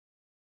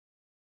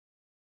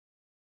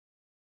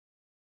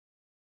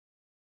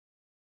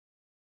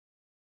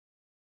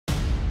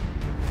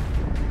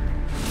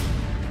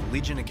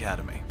Legion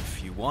Academy.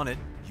 If you wanted,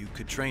 you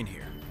could train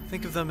here.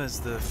 Think of them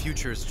as the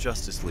future's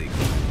Justice League.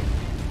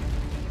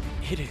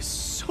 It is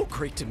so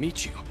great to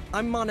meet you.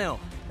 I'm Mon-El.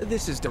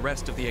 This is the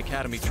rest of the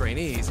Academy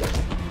trainees.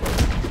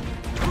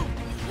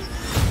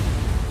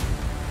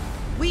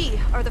 We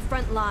are the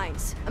front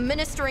lines,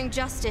 administering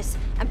justice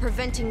and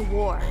preventing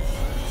war.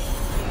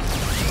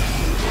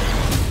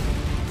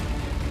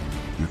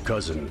 Your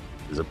cousin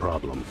is a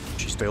problem.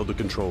 She's failed to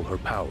control her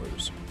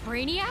powers.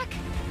 Brainiac?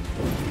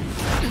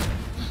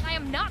 I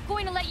am not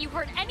going to let you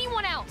hurt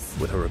anyone else!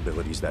 With her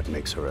abilities, that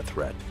makes her a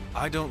threat.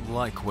 I don't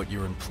like what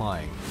you're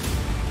implying.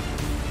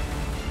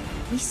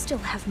 We still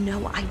have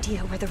no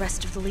idea where the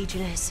rest of the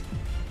Legion is.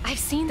 I've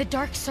seen the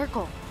Dark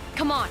Circle.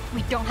 Come on,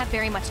 we don't have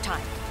very much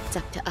time. It's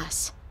up to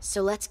us.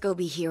 So let's go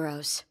be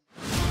heroes.